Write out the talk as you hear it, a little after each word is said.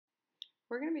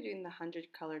We're going to be doing the 100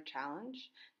 color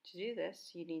challenge. To do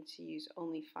this, you need to use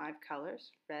only 5 colors: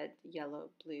 red, yellow,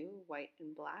 blue, white,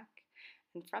 and black.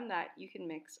 And from that, you can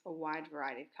mix a wide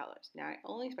variety of colors. Now, I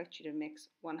only expect you to mix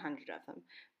 100 of them,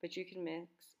 but you can mix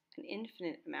an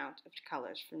infinite amount of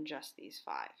colors from just these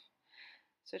 5.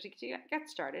 So to get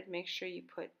started, make sure you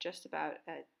put just about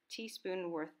a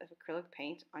teaspoon worth of acrylic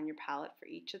paint on your palette for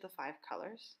each of the 5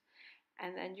 colors.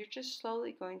 And then you're just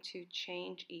slowly going to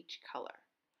change each color.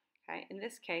 Okay, in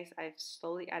this case, I've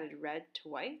slowly added red to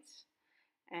white,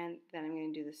 and then I'm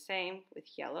going to do the same with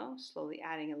yellow, slowly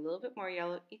adding a little bit more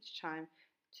yellow each time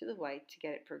to the white to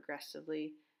get it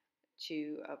progressively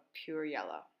to a pure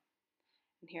yellow.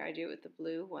 And here I do it with the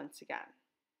blue once again.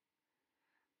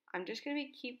 I'm just going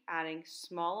to keep adding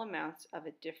small amounts of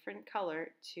a different color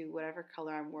to whatever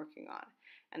color I'm working on,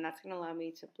 and that's going to allow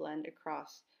me to blend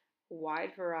across a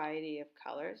wide variety of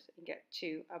colors and get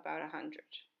to about 100.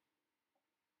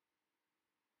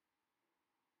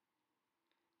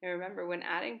 Now remember, when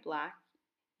adding black,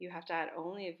 you have to add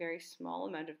only a very small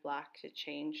amount of black to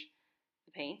change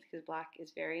the paint, because black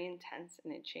is very intense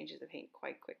and it changes the paint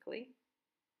quite quickly.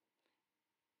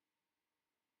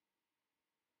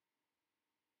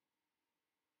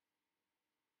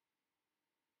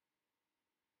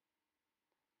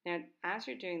 Now, as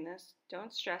you're doing this,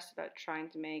 don't stress about trying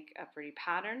to make a pretty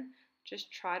pattern.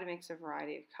 Just try to mix a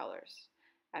variety of colors.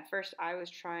 At first, I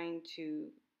was trying to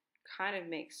kind of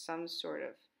make some sort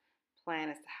of plan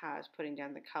as to how I was putting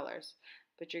down the colors,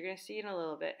 but you're going to see in a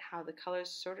little bit how the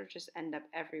colors sort of just end up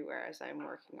everywhere as I'm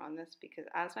working on this, because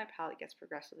as my palette gets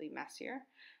progressively messier,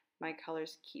 my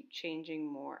colors keep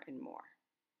changing more and more.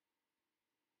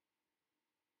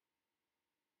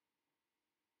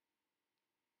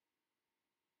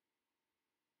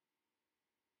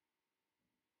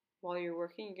 While you're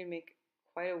working, you can make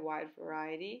quite a wide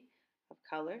variety of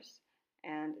colors,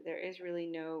 and there is really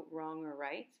no wrong or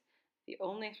right. The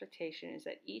only expectation is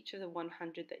that each of the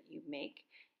 100 that you make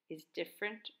is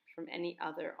different from any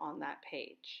other on that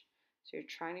page. So you're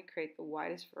trying to create the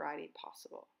widest variety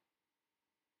possible.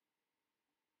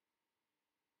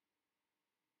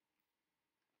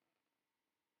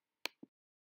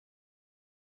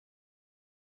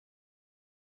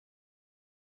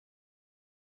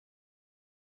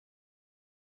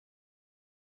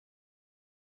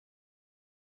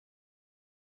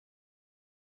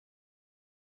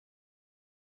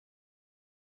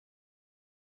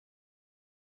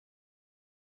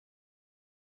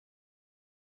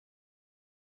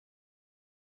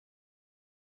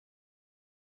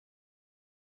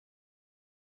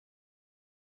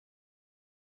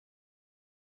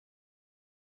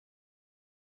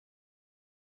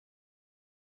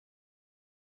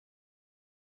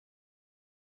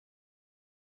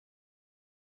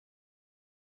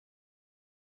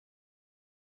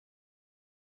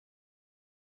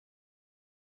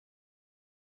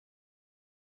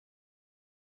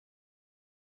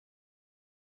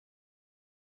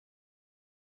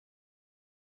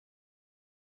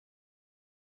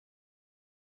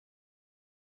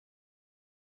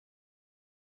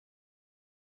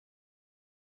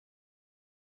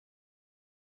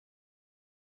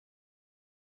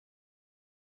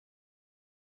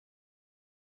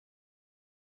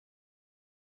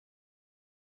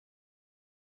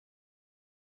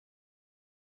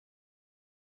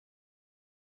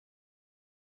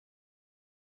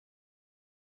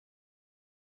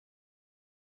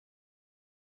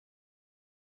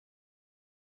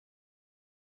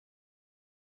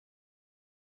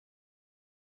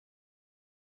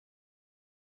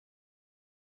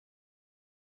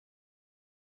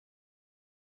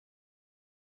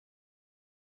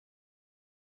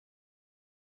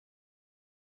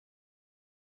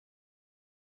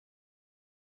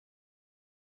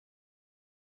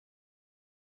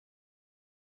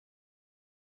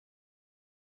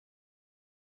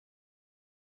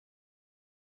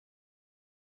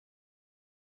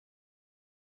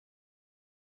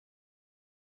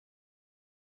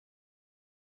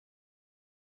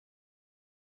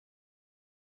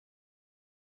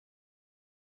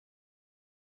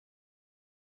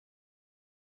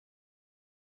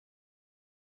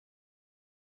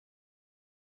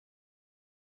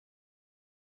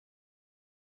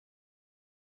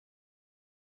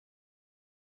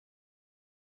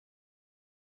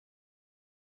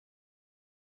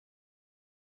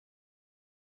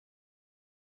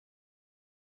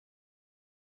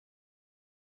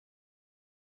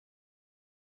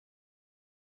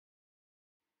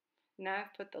 Now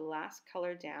I've put the last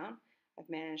color down. I've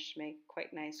managed to make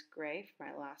quite nice gray for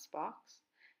my last box,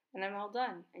 and I'm all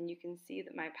done. And you can see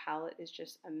that my palette is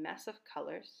just a mess of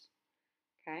colors,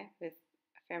 okay, with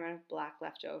a fair amount of black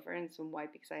left over and some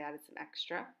white because I added some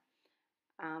extra.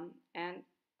 And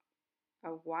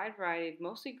a wide variety of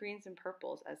mostly greens and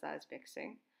purples as I was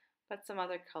mixing, but some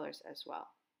other colors as well.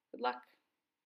 Good luck!